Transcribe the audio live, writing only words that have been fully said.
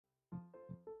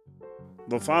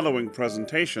The following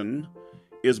presentation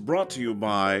is brought to you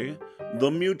by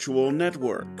the Mutual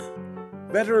Network.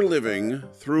 Better living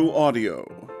through audio.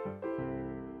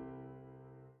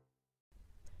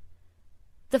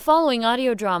 The following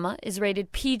audio drama is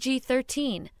rated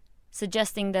PG-13,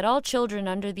 suggesting that all children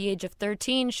under the age of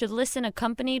 13 should listen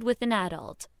accompanied with an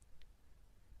adult.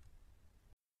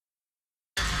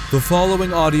 The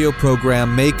following audio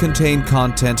program may contain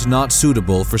content not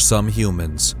suitable for some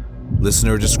humans.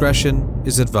 Listener discretion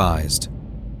is advised.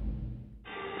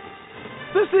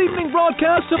 This evening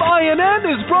broadcast of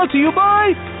INN is brought to you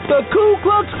by the Ku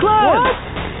Klux Klan. What?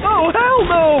 Oh, hell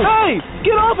no! Hey,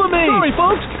 get off of me! Sorry,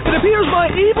 folks. It appears my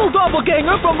evil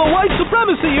doppelganger from the white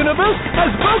supremacy universe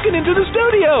has broken into the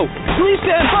studio. Please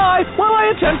stand by while I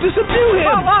attempt to subdue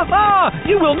him.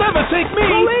 You will never take me.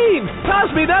 Colleen, pass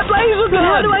me that laser gun.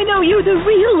 How do I know you're the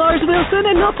real Lars Wilson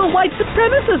and not the white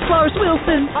supremacist Lars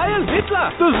Wilson? I am Hitler.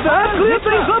 Does that clear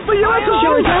things up for you at all?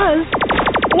 Sure does.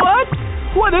 What?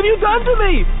 What have you done to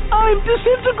me? I'm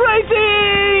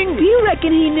disintegrating! Do you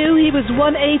reckon he knew he was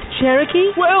 1/8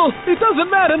 Cherokee? Well, it doesn't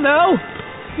matter now.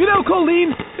 You know,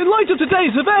 Colleen, in light of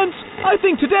today's events, I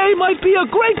think today might be a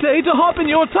great day to hop in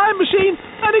your time machine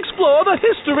and explore the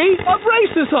history of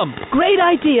racism. Great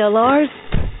idea, Lars.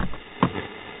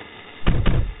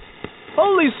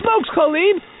 Holy smokes,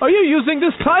 Colleen! Are you using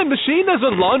this time machine as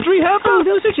a laundry hamper? Oh,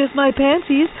 those are just my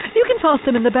panties. You can toss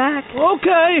them in the back.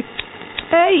 Okay.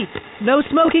 Hey, no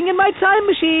smoking in my time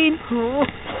machine.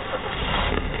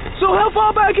 So how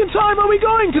far back in time are we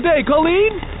going today,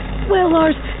 Colleen? Well,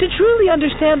 Lars, to truly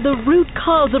understand the root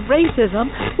cause of racism,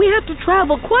 we have to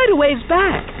travel quite a ways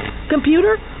back.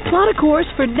 Computer, plot a course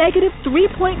for negative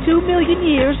 3.2 million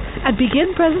years and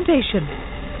begin presentation.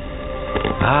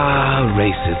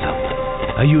 Racism.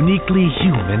 A uniquely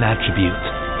human attribute.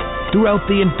 Throughout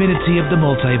the infinity of the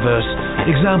multiverse,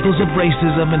 examples of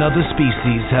racism in other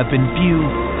species have been few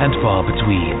and far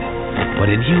between. But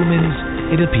in humans,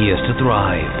 it appears to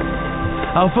thrive.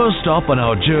 Our first stop on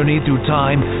our journey through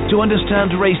time to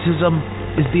understand racism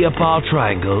is the Afar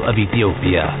Triangle of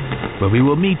Ethiopia, where we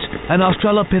will meet an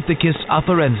Australopithecus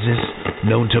afarensis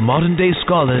known to modern-day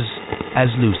scholars as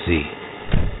Lucy.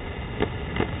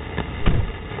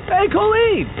 Hey,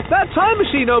 Colleen, that time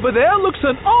machine over there looks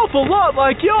an awful lot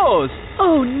like yours.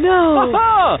 Oh, no.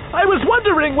 I was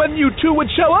wondering when you two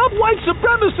would show up. White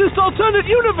supremacist alternate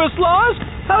universe, Lars.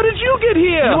 How did you get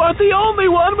here? You aren't the only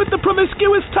one with the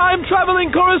promiscuous time-traveling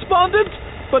correspondent.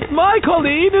 But my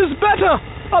Colleen is better.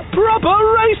 A proper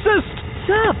racist.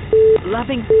 Stop,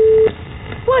 loving.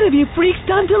 What have you freaks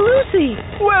done to Lucy?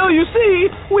 Well, you see,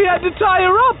 we had to tie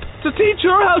her up to teach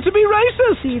her how to be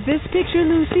racist. See this picture,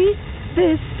 Lucy?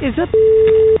 This is a...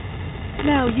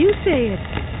 Now you say it.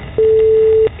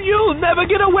 You'll never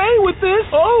get away with this.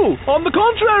 Oh, on the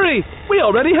contrary, we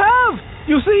already have.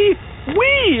 You see,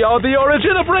 we are the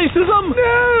origin of racism.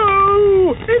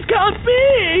 No, it can't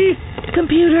be.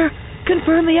 Computer,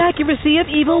 confirm the accuracy of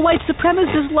evil white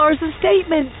supremacist Lars'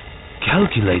 statements.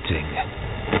 Calculating.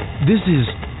 This is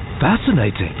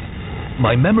fascinating.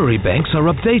 My memory banks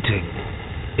are updating.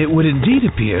 It would indeed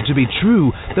appear to be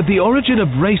true that the origin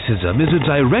of racism is a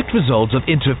direct result of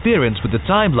interference with the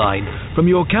timeline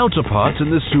from your counterparts in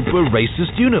the super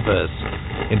racist universe.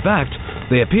 In fact,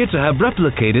 they appear to have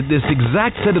replicated this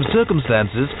exact set of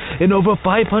circumstances in over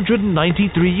 593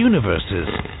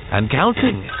 universes, and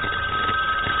counting.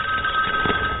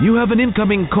 You have an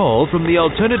incoming call from the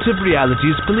Alternative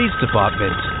Realities Police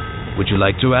Department. Would you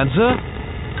like to answer?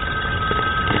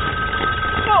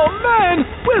 Oh man,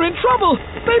 we're in trouble.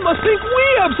 They must think we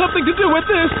have something to do with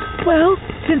this. Well,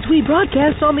 since we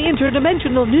broadcast on the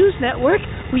Interdimensional News Network,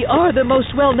 we are the most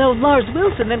well-known Lars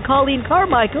Wilson and Colleen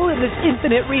Carmichael in this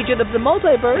infinite region of the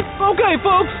multiverse. Okay,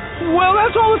 folks. Well,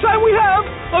 that's all the time we have.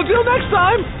 Until next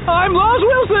time, I'm Lars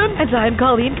Wilson. And I'm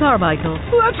Colleen Carmichael.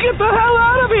 Let's get the hell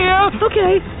out of here.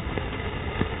 Okay.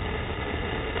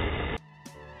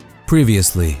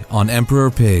 Previously on Emperor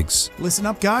Pigs. Listen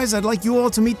up, guys. I'd like you all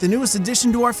to meet the newest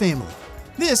addition to our family.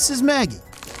 This is Maggie.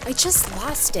 I just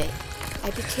lost it. I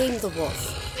became the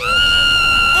wolf.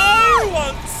 I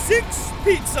want 6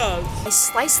 pizzas! I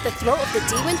sliced the throat of the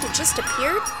demon who just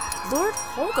appeared. Lord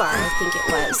Holgar, I think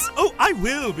it was. Oh, I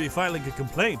will be filing a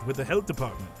complaint with the health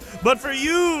department. But for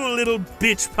you, little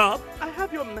bitch pup, I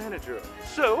have your manager.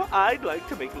 So I'd like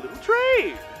to make a little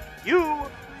trade. You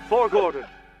for Gordon.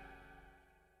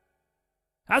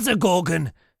 As a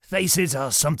Gorgon, faces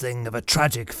are something of a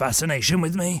tragic fascination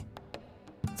with me.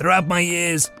 Throughout my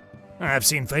years, I have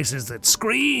seen faces that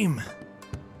scream,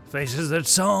 faces that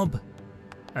sob,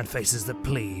 and faces that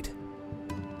plead.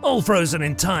 All frozen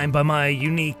in time by my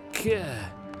unique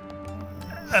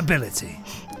ability.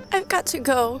 I've got to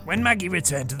go. When Maggie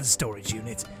returned to the storage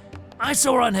unit, I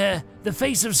saw on her the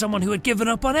face of someone who had given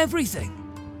up on everything.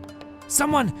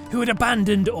 Someone who had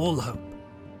abandoned all hope.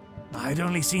 I'd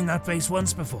only seen that face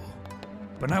once before,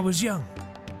 when I was young,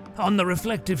 on the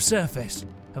reflective surface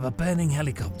of a burning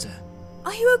helicopter.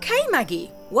 Are you okay,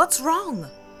 Maggie? What's wrong?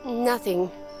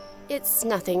 Nothing. It's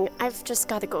nothing. I've just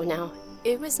got to go now.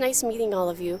 It was nice meeting all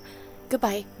of you.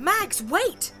 Goodbye. Max,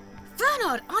 wait!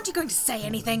 Bernard, aren't you going to say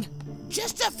anything?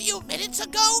 Just a few minutes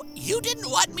ago, you didn't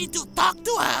want me to talk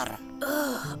to her.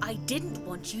 Ugh, I didn't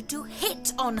want you to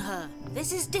hit on her.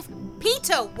 This is different.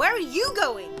 Peter, where are you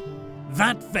going?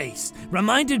 That face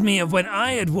reminded me of when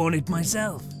I had worn it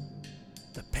myself.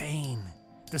 The pain,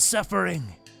 the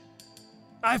suffering.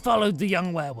 I followed the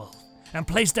young werewolf and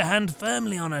placed a hand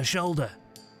firmly on her shoulder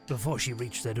before she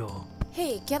reached the door.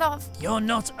 Hey, get off. You're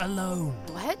not alone.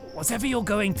 What? Whatever you're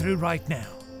going through right now,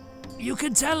 you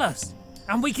can tell us,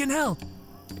 and we can help.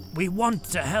 We want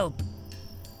to help.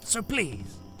 So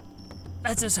please,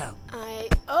 let us help.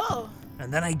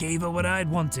 And then I gave her what I'd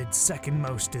wanted second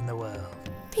most in the world.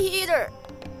 Peter,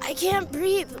 I can't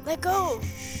breathe. Let go.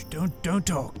 Shh, don't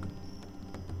talk.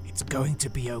 It's going to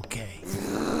be okay.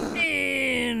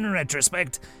 In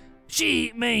retrospect,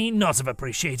 she may not have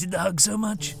appreciated the hug so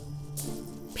much.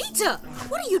 Peter,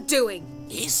 what are you doing?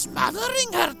 He's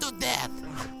smothering her to death.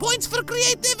 Points for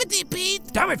creativity, Pete.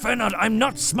 Damn it, Fernand, I'm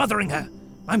not smothering her.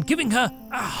 I'm giving her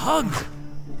a hug.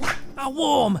 A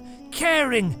warm,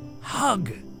 caring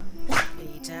hug.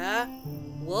 Peter,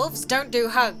 wolves don't do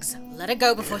hugs. Let her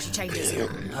go before she changes.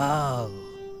 Oh.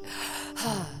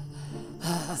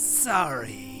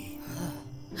 Sorry.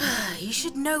 You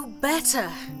should know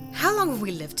better. How long have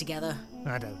we lived together?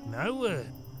 I don't know.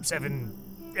 7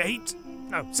 years.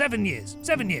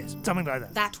 7 years. Something like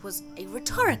that. That was a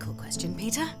rhetorical question,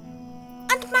 Peter.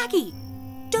 And Maggie,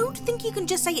 don't think you can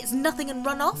just say it's nothing and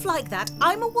run off like that.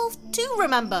 I'm a wolf too,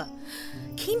 remember?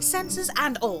 Keen senses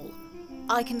and all.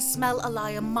 I can smell a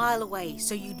lie a mile away,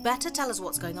 so you'd better tell us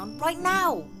what's going on right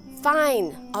now.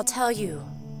 Fine, I'll tell you.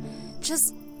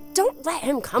 Just don't let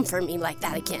him come for me like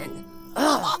that again.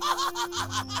 Ugh.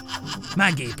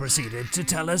 Maggie proceeded to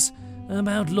tell us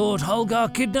about Lord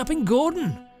Holgar kidnapping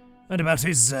Gordon and about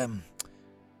his,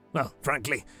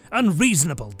 frankly,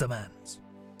 unreasonable demands.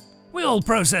 We all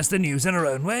processed the news in our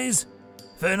own ways.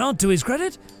 Fernand, to his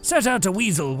credit, set out to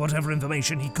weasel whatever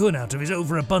information he could out of his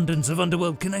overabundance of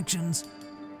underworld connections.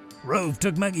 Rove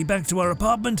took Maggie back to our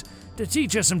apartment to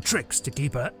teach her some tricks to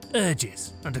keep her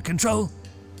urges under control.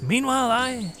 Meanwhile,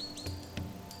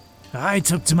 I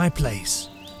took to my place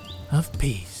of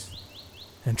peace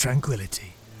and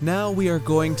tranquility. Now we are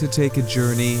going to take a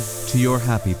journey to your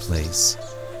happy place.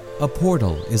 A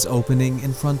portal is opening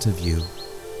in front of you.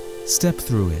 Step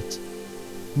through it.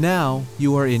 Now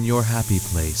you are in your happy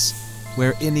place,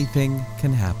 where anything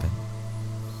can happen.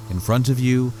 In front of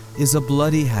you is a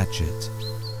bloody hatchet.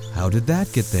 How did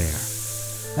that get there?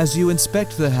 As you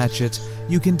inspect the hatchet,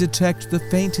 you can detect the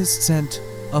faintest scent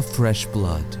of fresh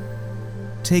blood.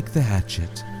 Take the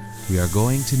hatchet. We are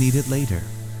going to need it later.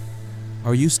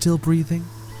 Are you still breathing?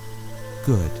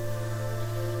 Good.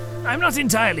 I'm not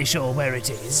entirely sure where it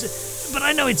is, but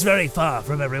I know it's very far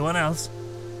from everyone else.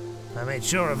 I made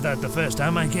sure of that the first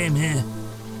time I came here.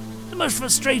 The most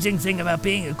frustrating thing about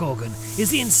being a Gorgon is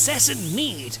the incessant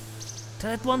need to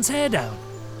let one's hair down.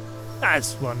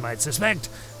 As one might suspect,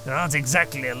 there aren't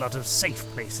exactly a lot of safe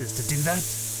places to do that.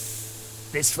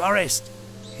 This forest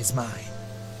is mine.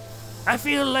 I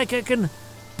feel like I can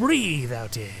breathe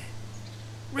out here.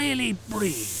 Really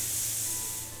breathe.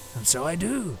 And so I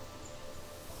do.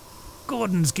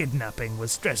 Gordon's kidnapping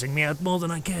was stressing me out more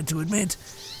than I cared to admit.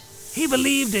 He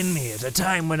believed in me at a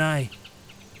time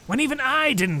when even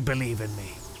I didn't believe in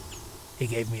me. He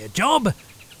gave me a job.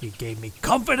 He gave me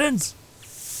confidence.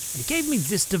 He gave me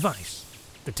this device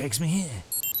that takes me here.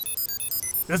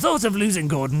 The thought of losing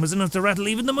Gordon was enough to rattle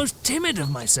even the most timid of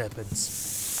my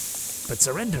serpents. But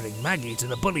surrendering Maggie to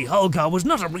the bully Holgar was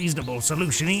not a reasonable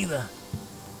solution either.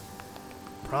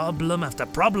 Problem after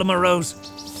problem arose,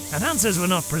 and answers were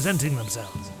not presenting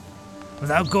themselves.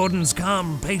 Without Gordon's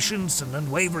calm patience and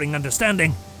unwavering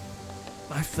understanding,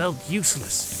 I felt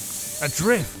useless,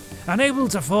 adrift, unable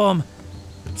to form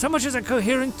so much as a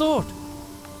coherent thought,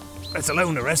 let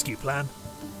alone a rescue plan.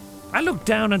 I looked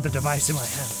down at the device in my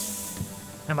hand,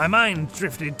 and my mind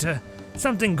drifted to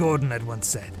something Gordon had once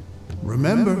said.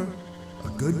 Remember, a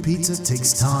good pizza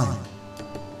takes time.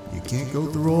 You can't go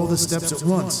through all the steps at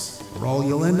once, or all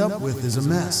you'll end up with is a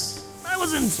mess. I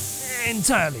wasn't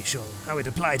entirely sure how it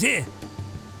applied here,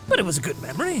 but it was a good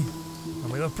memory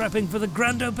when we were prepping for the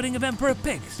grand opening of Emperor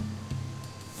Pigs.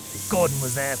 Gordon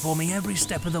was there for me every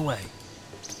step of the way.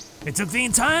 It took the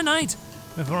entire night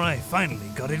before I finally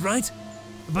got it right,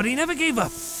 but he never gave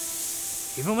up,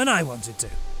 even when I wanted to.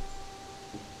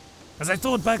 As I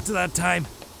thought back to that time,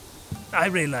 I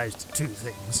realized two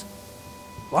things.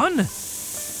 One,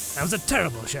 I was a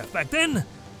terrible chef back then,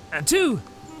 and two,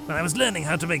 when I was learning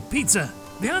how to make pizza,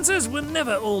 the answers were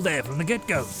never all there from the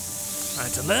get-go. I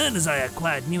had to learn as I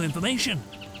acquired new information.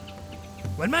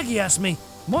 When Maggie asked me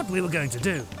what we were going to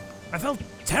do, I felt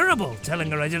terrible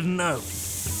telling her I didn't know.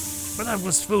 But that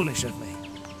was foolish of me.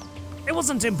 It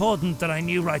wasn't important that I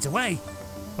knew right away.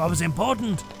 What was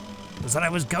important was that I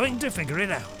was going to figure it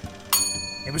out.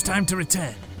 It was time to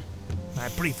return. My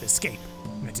brief escape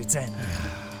met its end.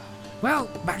 Well,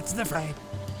 back to the fray.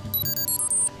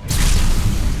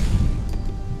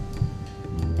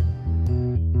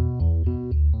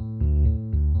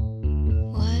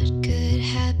 What could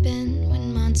happen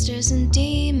when monsters and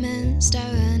demons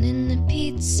start running the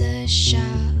pizza shop?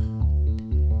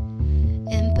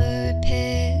 Emperor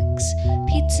pigs,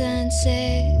 pizza and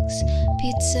cigarettes.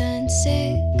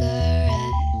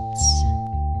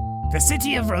 The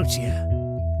city of Rochia,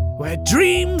 where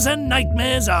dreams and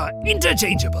nightmares are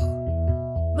interchangeable.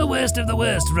 The worst of the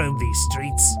worst roam these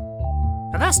streets.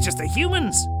 And that's just the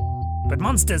humans. But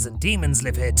monsters and demons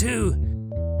live here too,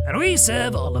 and we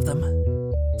serve all of them.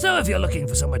 So if you're looking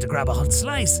for somewhere to grab a hot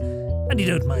slice, and you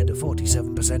don't mind a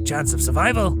 47% chance of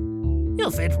survival,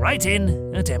 you'll fit right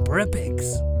in at Emperor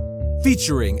Pigs.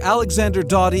 Featuring Alexander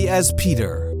Doughty as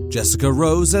Peter, Jessica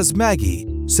Rose as Maggie,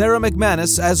 Sarah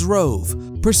McManus as Rove,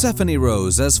 Persephone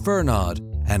Rose as Fernod,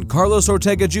 and Carlos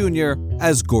Ortega Jr.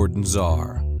 as Gordon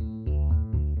Czar.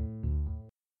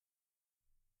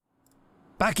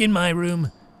 Back in my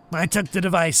room, I tucked the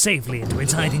device safely into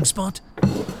its hiding spot,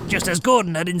 just as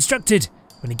Gordon had instructed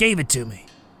when he gave it to me.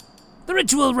 The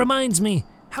ritual reminds me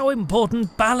how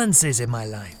important balance is in my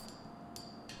life.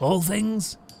 All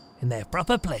things in their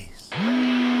proper place.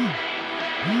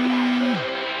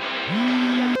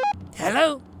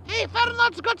 Hello? Hey,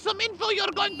 Fernand's got some info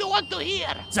you're going to want to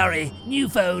hear. Sorry, new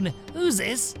phone. Who's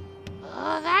this?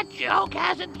 Oh, that joke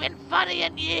hasn't been funny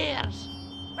in years.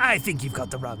 I think you've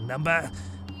got the wrong number.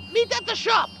 Meet at the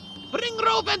shop. Bring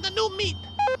Rove and the new meat.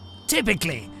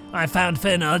 Typically, I found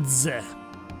Fernand's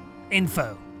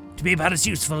info to be about as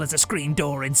useful as a screen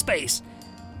door in space.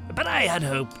 But I had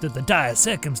hoped that the dire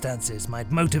circumstances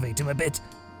might motivate him a bit.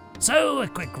 So a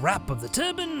quick wrap of the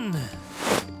turban,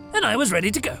 and I was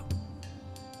ready to go.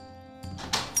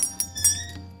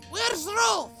 Where's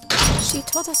Rove? She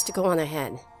told us to go on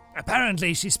ahead.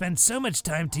 Apparently, she spent so much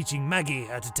time teaching Maggie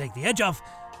how to take the edge off,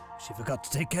 she forgot to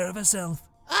take care of herself.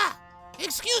 Ah,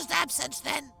 excused absence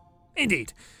then.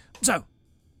 Indeed. So,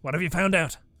 what have you found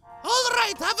out? All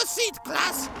right, have a seat,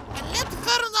 class, and let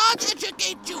Fernand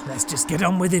educate you. Let's just get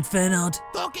on with it, Fernand.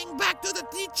 Talking back to the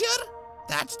teacher?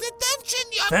 That's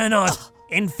detention, young... Fernand,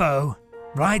 info.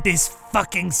 Right this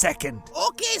fucking second.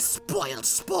 Okay, spoiled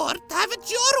sport, have it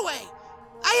your way.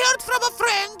 I heard from a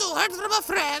friend who heard from a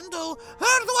friend who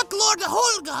heard what Lord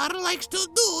Holgar likes to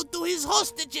do to his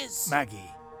hostages.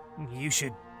 Maggie, you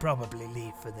should probably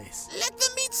leave for this. Let the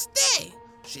meat stay.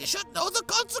 She should know the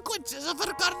consequences of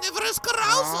her carnivorous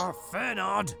carousal. Oh,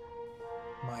 Fernand,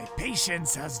 my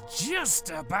patience has just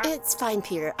about... It's fine,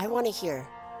 Peter. I want to hear.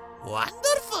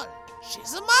 Wonderful.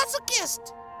 She's a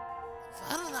masochist.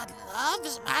 Fernand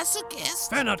loves masochists.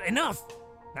 Fernand, enough.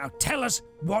 Now tell us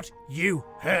what you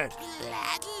heard.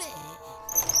 Gladly.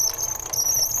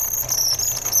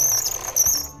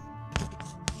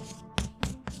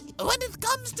 When it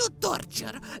comes to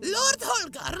torture, Lord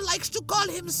Holgar likes to call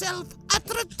himself a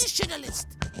traditionalist.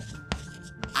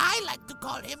 I like to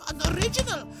call him an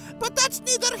original, but that's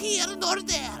neither here nor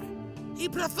there. He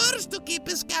prefers to keep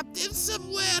his captives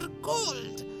somewhere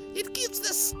cold. It keeps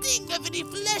the sting of any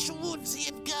flesh wounds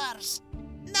he incurs.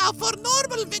 Now, for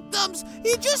normal victims,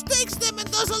 he just takes them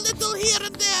and does a little here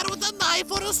and there with a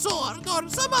knife or a sword or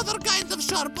some other kind of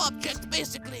sharp object,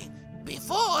 basically,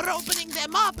 before opening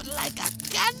them up like a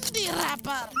candy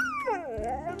wrapper.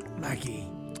 Maggie,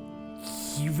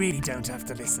 you really don't have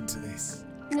to listen to this.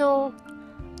 No,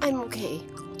 I'm okay.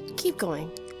 Keep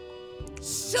going.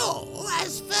 So,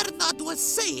 as Fernand was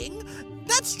saying,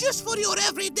 that's just for your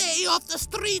everyday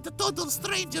off-the-street total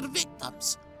stranger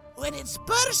victims. When it's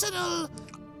personal,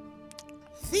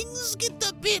 things get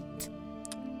a bit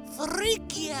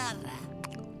freakier.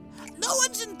 No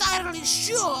one's entirely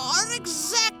sure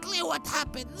exactly what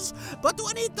happens, but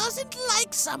when he doesn't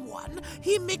like someone,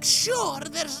 he makes sure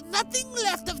there's nothing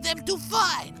left of them to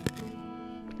find.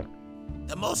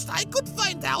 The most I could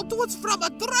find out was from a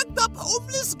drugged-up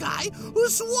homeless guy who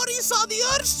swore he saw the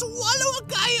earth swallow a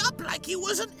guy up like he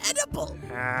was an edible.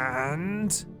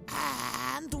 And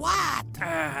And what?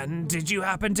 And did you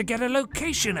happen to get a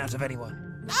location out of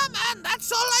anyone? Nah, man,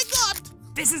 that's all I got.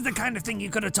 This is the kind of thing you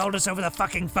could have told us over the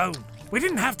fucking phone. We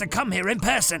didn't have to come here in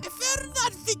person. Fair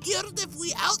not figured if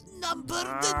we outnumber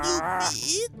the new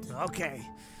meat. Okay,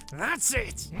 that's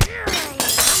it.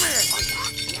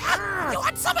 You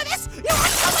want some of this? You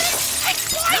want some of this? Hey,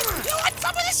 boy! You want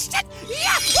some of this shit?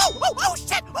 Yeah! Oh,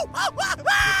 shit!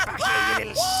 Back here,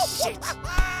 you little shit.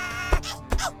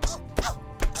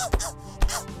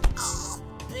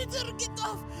 Peter, get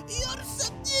off! You're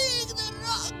sending the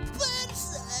wrong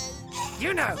person!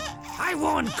 You know, I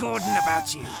warned Gordon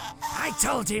about you. I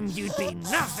told him you'd be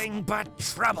nothing but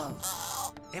trouble.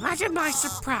 Imagine my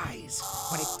surprise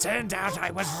when it turned out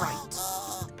I was right.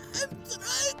 I'm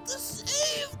trying to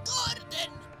save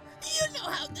Gordon. You know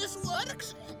how this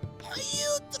works.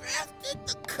 You drafted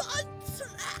the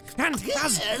contract. And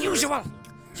as usual,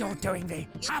 you're doing the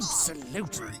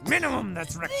absolute minimum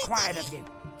that's required of you.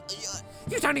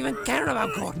 You don't even care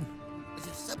about Gordon.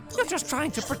 You're just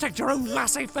trying to protect your own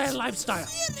laissez-faire lifestyle.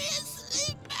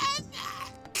 Seriously, man, I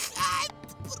can't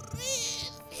breathe.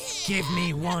 Give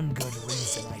me one good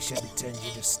reason I shouldn't turn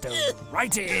you to stone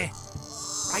right here,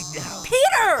 right now.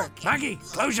 Peter! Maggie,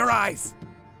 close your eyes.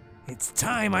 It's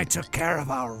time I took care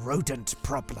of our rodent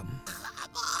problem.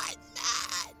 Come on,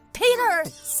 man. Peter,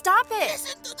 stop it!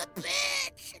 Listen to the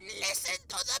bitch. Listen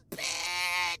to the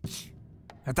bitch.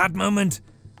 At that moment,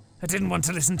 I didn't want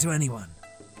to listen to anyone.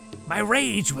 My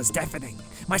rage was deafening,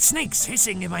 my snakes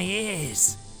hissing in my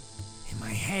ears. In my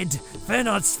head,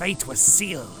 Fernod's fate was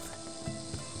sealed.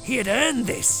 He had earned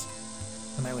this,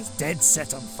 and I was dead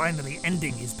set on finally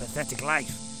ending his pathetic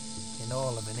life in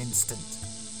all of an instant.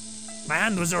 My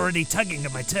hand was already tugging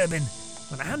at my turban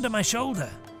when a hand on my shoulder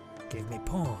gave me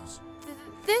pause.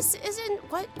 This isn't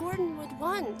what Gordon would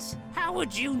want. How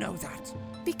would you know that?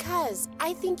 Because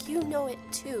I think you know it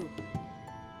too.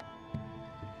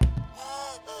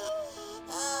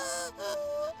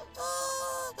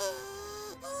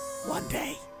 One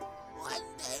day. One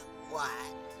day what?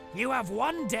 You have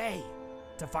one day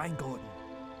to find Gordon.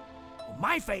 Or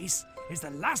my face is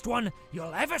the last one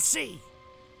you'll ever see.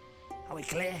 Are we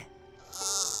clear?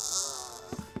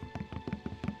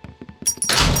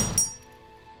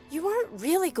 You aren't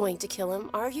really going to kill him,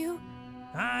 are you?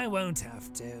 I won't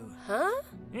have to. Huh?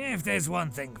 If there's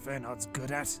one thing Fernod's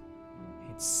good at,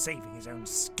 it's saving his own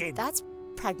skin. That's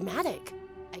pragmatic,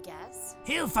 I guess.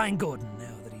 He'll find Gordon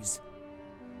now that he's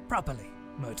properly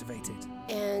motivated.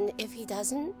 And if he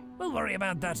doesn't? We'll worry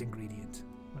about that ingredient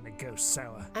when it goes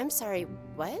sour. I'm sorry,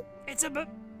 what? It's a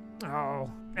oh,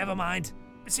 never mind.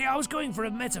 See, I was going for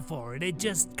a metaphor and it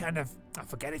just kind of... Oh,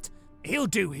 forget it. He'll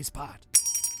do his part.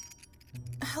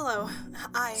 Hello,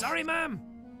 Sorry, ma'am.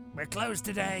 We're closed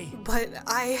today. But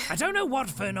I don't know what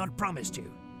Fernod promised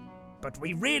you, but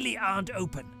we really aren't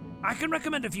open. I can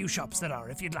recommend a few shops that are,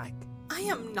 if you'd like. I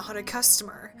am not a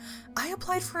customer. I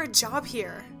applied for a job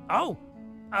here. Oh,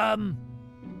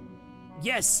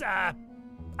 yes, our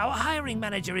hiring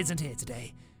manager isn't here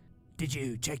today. Did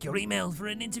you check your email for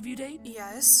an interview date?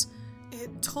 Yes.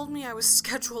 It told me I was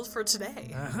scheduled for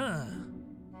today. Uh-huh.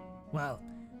 Well,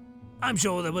 I'm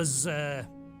sure there was,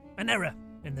 an error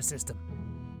in the system.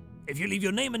 If you leave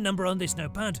your name and number on this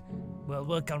notepad, we'll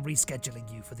work on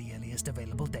rescheduling you for the earliest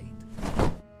available date.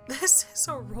 This is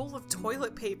a roll of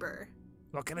toilet paper.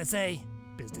 What can I say?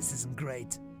 Business isn't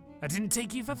great. I didn't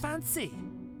take you for fancy.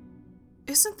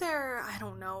 Isn't there, I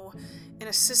don't know, an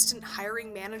assistant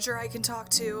hiring manager I can talk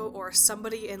to, or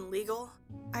somebody in legal?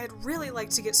 I'd really like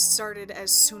to get started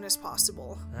as soon as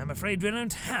possible. I'm afraid we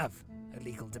don't have a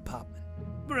legal department.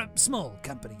 We're a small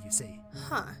company, you see.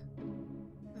 Huh.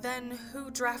 Then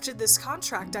who drafted this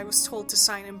contract I was told to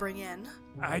sign and bring in?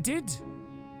 I did.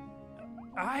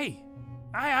 I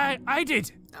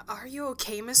did. Are you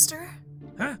okay, mister?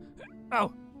 Huh?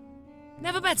 Oh,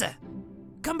 never better.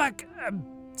 Come back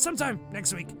sometime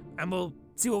next week, and we'll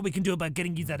see what we can do about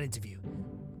getting you that interview.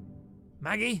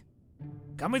 Maggie,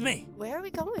 come with me. Where are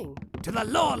we going? To the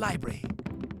law library.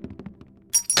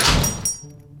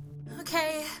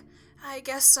 Okay, I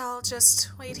guess I'll just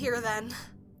wait here then.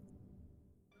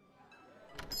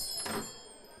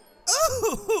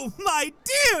 Oh, my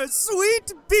dear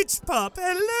sweet bitch pup,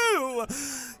 hello!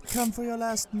 Come for your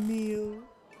last meal.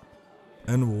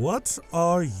 And what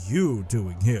are you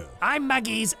doing here? I'm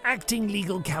Maggie's acting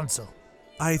legal counsel.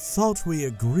 I thought we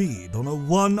agreed on a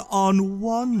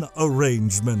one-on-one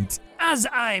arrangement. As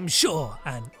I'm sure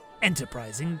an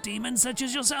enterprising demon such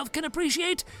as yourself can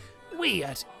appreciate, we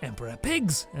at Emperor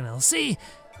Pigs LLC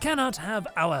cannot have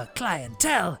our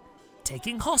clientele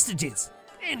taking hostages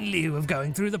in lieu of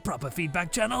going through the proper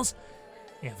feedback channels.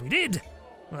 If we did,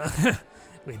 well,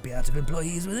 we'd be out of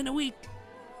employees within a week.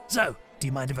 So, do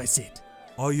you mind if I sit?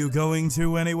 Are you going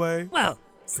to anyway? Well,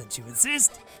 since you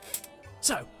insist.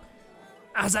 So,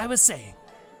 as I was saying,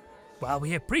 while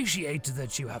we appreciate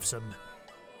that you have some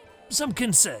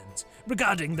concerns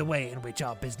regarding the way in which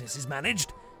our business is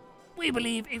managed, we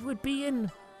believe it would be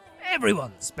in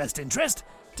everyone's best interest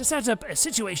to set up a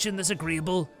situation that's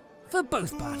agreeable for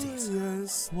both parties.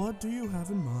 Yes, what do you have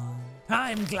in mind?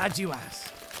 I'm glad you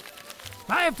asked.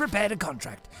 I have prepared a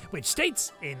contract which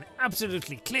states in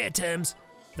absolutely clear terms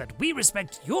that we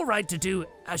respect your right to do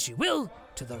as you will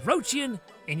to the Rochian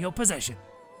in your possession,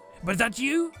 but that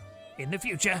you, in the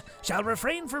future, shall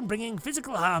refrain from bringing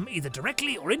physical harm either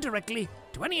directly or indirectly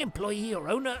to any employee or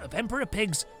owner of Emperor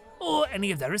Pigs or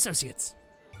any of their associates.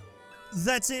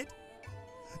 That's it?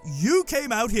 You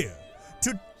came out here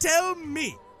to tell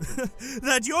me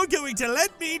that you're going to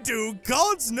let me do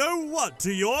God's know what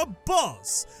to your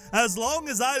boss as long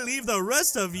as I leave the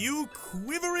rest of you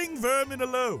quivering vermin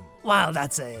alone? While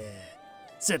that's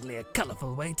certainly a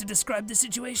colourful way to describe the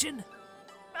situation,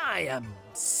 I am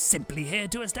simply here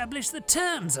to establish the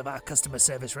terms of our customer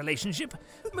service relationship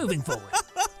moving forward.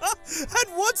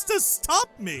 And what's to stop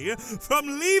me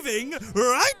from leaving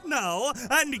right now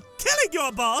and killing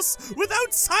your boss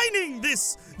without signing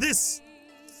this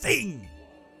thing?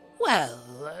 Well,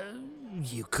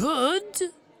 you could,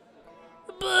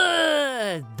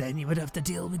 but then you would have to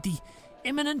deal with the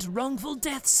imminent wrongful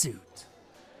death suit.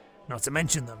 Not to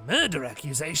mention the murder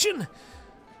accusation.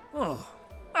 Oh,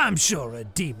 I'm sure a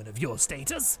demon of your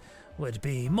status would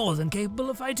be more than capable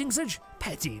of fighting such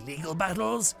petty legal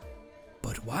battles.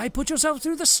 But why put yourself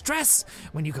through the stress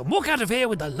when you can walk out of here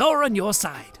with the law on your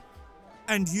side?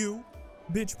 And you,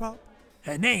 bitch pop?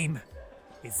 Her name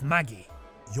is Maggie.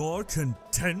 You're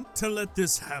content to let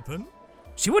this happen?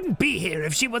 She wouldn't be here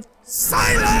if she was—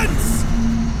 Silence!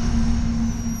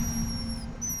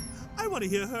 I want to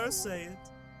hear her say it.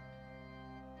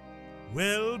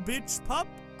 Well, bitch pop,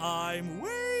 I'm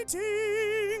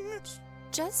waiting.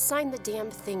 Just sign the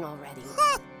damn thing already.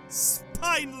 Ha!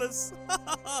 Spineless.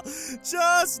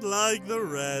 Just like the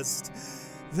rest.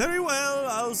 Very well,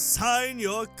 I'll sign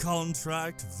your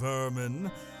contract,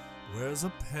 vermin. Where's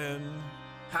a pen?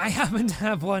 I happen to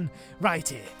have one right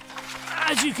here.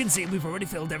 As you can see, we've already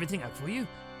filled everything out for you.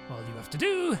 All you have to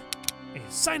do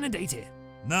is sign and date here.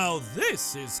 Now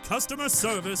this is customer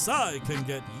service I can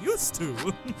get used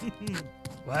to.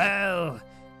 Well,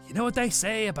 you know what they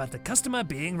say about the customer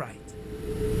being right.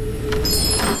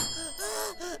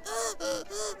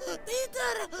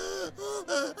 Peter!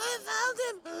 I found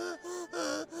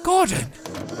him! Gordon!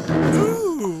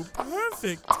 Ooh,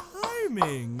 perfect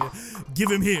timing. Give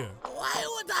him here. Why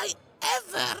would I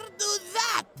ever do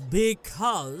that?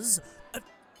 Because...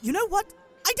 you know what?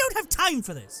 I don't have time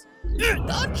for this.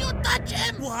 Don't you touch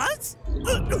him! What?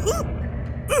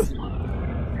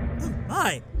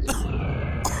 Hi.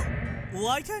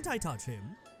 Why can't I touch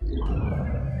him?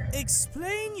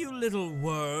 Explain, you little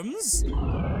worms.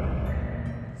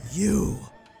 You!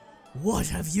 What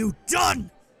have you done?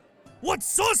 What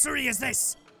sorcery is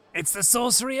this? It's the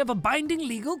sorcery of a binding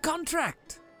legal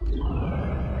contract.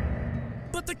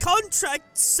 But the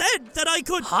contract said that I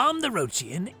could— harm the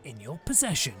Rochian in your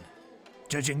possession.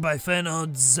 Judging by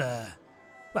Fernod's,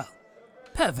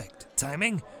 perfect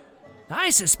timing, I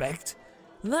suspect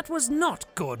that was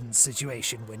not Gordon's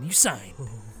situation when you signed.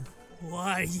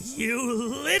 Why, you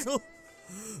little...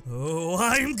 Oh,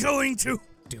 I'm going to...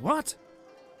 Do what?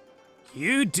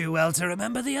 You'd do well to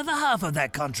remember the other half of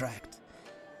that contract.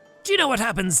 Do you know what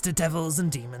happens to devils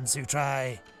and demons who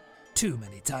try too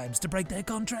many times to break their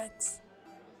contracts?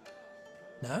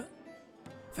 No?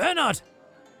 Fernod,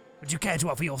 would you care to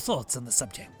offer your thoughts on the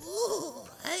subject? Ooh,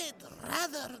 I'd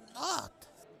rather not.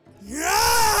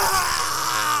 Yeah!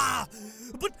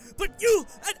 But you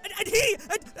and he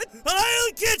and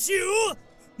I'll get you.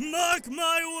 Mark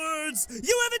my words.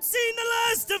 You haven't seen the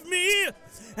last of me.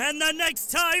 And the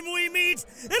next time we meet,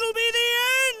 it'll be the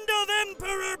end of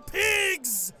Emperor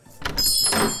Pigs.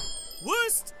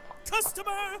 Worst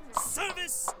customer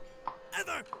service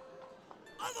ever.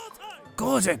 Other time.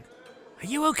 Gordon, are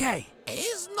you okay?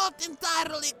 He's not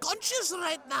entirely conscious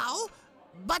right now,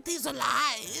 but he's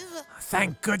alive.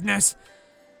 Thank goodness.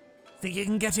 Think you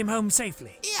can get him home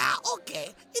safely? Yeah,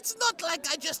 okay. It's not like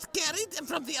I just carried him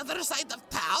from the other side of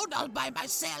town all by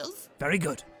myself. Very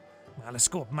good. I'll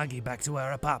escort Maggie back to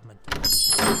her apartment.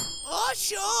 Oh,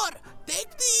 sure.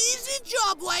 Take the easy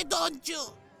job, why don't you?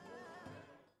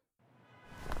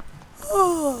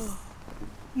 Oh,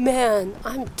 man,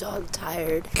 I'm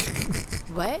dog-tired.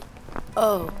 What?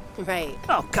 Oh, right.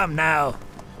 Oh, come now.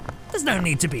 There's no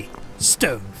need to be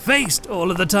stone-faced all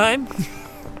of the time.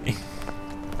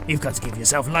 You've got to give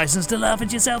yourself a license to laugh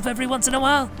at yourself every once in a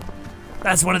while.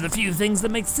 That's one of the few things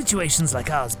that makes situations like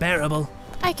ours bearable.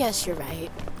 I guess you're right.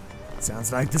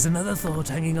 Sounds like there's another thought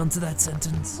hanging on to that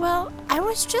sentence. Well, I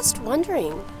was just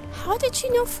wondering, how did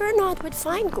you know Fernand would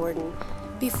find Gordon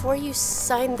before you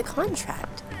signed the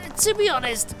contract? To be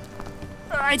honest,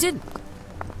 I didn't.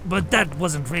 But that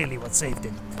wasn't really what saved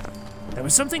him. There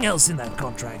was something else in that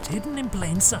contract, hidden in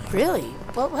plain sight. Really?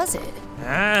 What was it?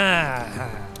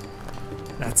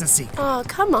 That's a secret. Oh,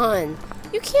 come on.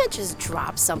 You can't just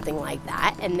drop something like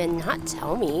that and then not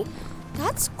tell me.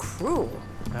 That's cruel.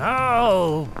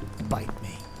 Oh, bite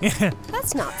me.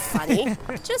 That's not funny.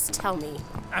 Just tell me.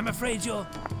 I'm afraid you're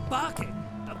barking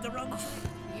up the wrong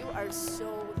tree. You are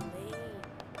so lame.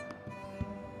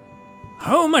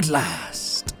 Home at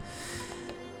last.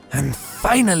 And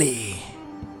finally,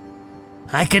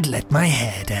 I could let my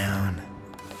hair down.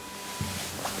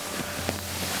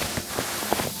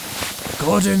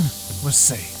 Gordon was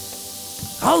safe.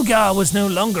 Holgar was no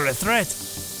longer a threat.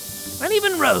 And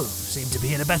even Rove seemed to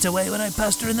be in a better way when I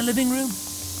passed her in the living room.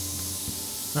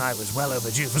 I was well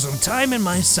overdue for some time in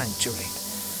my sanctuary.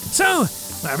 So,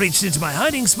 I reached into my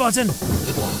hiding spot and...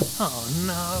 Oh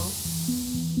no.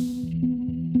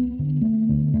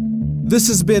 This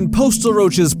has been Postal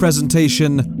Roach's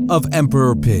presentation of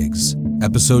Emperor Pigs,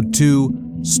 Episode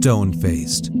 2,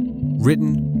 Stone-Faced,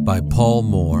 written by Paul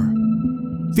Moore.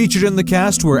 Featured in the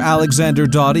cast were Alexander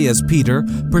Doughty as Peter,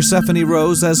 Persephone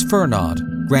Rose as Fernand,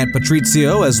 Grant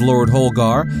Patrizio as Lord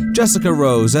Holgar, Jessica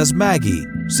Rose as Maggie,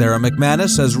 Sarah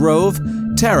McManus as Rove,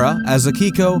 Tara as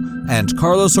Akiko, and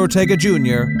Carlos Ortega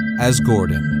Jr. as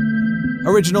Gordon.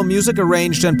 Original music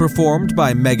arranged and performed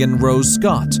by Megan Rose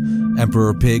Scott.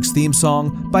 Emperor Pigs theme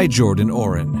song by Jordan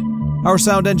Oren. Our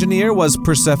sound engineer was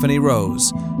Persephone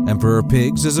Rose. Emperor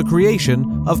Pigs is a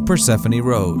creation of Persephone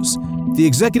Rose. The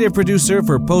executive producer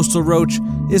for Postal Roach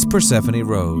is Persephone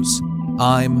Rose.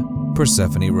 I'm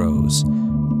Persephone Rose.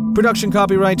 Production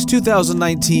copyright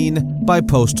 2019 by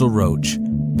Postal Roach.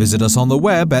 Visit us on the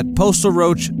web at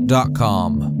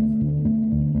postalroach.com.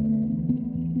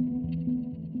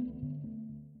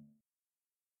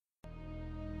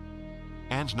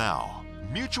 And now,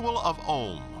 Mutual of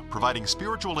Ulm, providing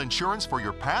spiritual insurance for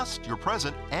your past, your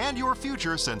present, and your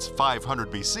future since 500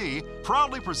 BC,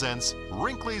 proudly presents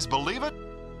Wrinkly's Believe It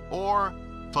or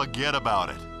Forget About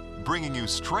It, bringing you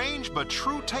strange but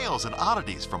true tales and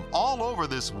oddities from all over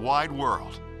this wide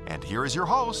world. And here is your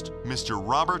host, Mr.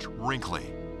 Robert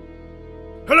Wrinkly.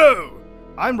 Hello,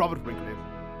 I'm Robert Wrinkly.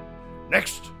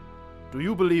 Next, do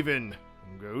you believe in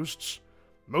ghosts?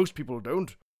 Most people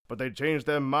don't, but they change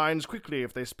their minds quickly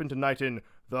if they spent a night in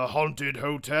the Haunted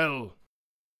Hotel.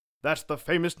 That's the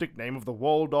famous nickname of the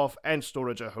walled-off ant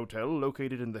storager hotel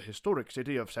located in the historic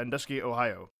city of Sandusky,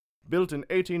 Ohio. Built in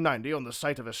 1890 on the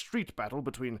site of a street battle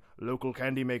between local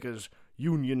candy makers,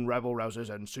 union rabble-rousers,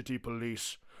 and city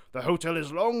police. The hotel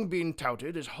has long been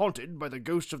touted as haunted by the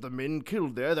ghosts of the men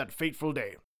killed there that fateful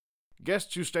day.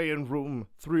 Guests who stay in room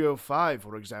 305,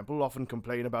 for example, often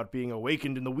complain about being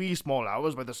awakened in the wee small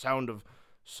hours by the sound of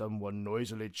someone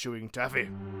noisily chewing taffy.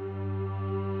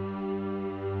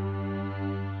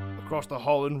 Across the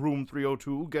hall in room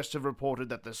 302, guests have reported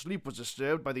that their sleep was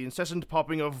disturbed by the incessant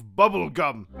popping of bubble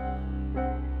gum.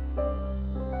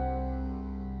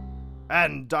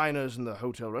 And diners in the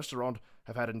hotel restaurant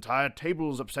have had entire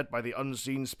tables upset by the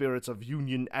unseen spirits of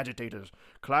union agitators,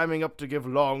 climbing up to give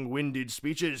long-winded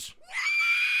speeches.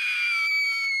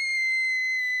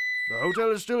 The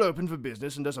hotel is still open for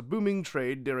business and does a booming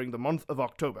trade during the month of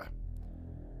October.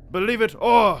 Believe it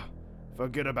or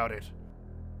forget about it.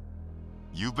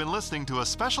 You've been listening to a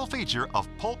special feature of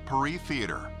Potpourri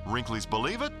Theater, Wrinkly's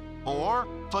Believe It or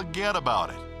Forget About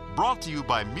It, brought to you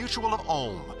by Mutual of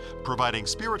Ulm, providing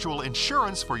spiritual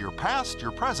insurance for your past,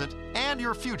 your present, and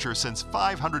your future since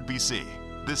 500 BC.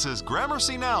 This is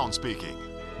Gramercy Noun speaking.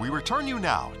 We return you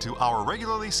now to our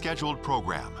regularly scheduled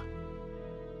program.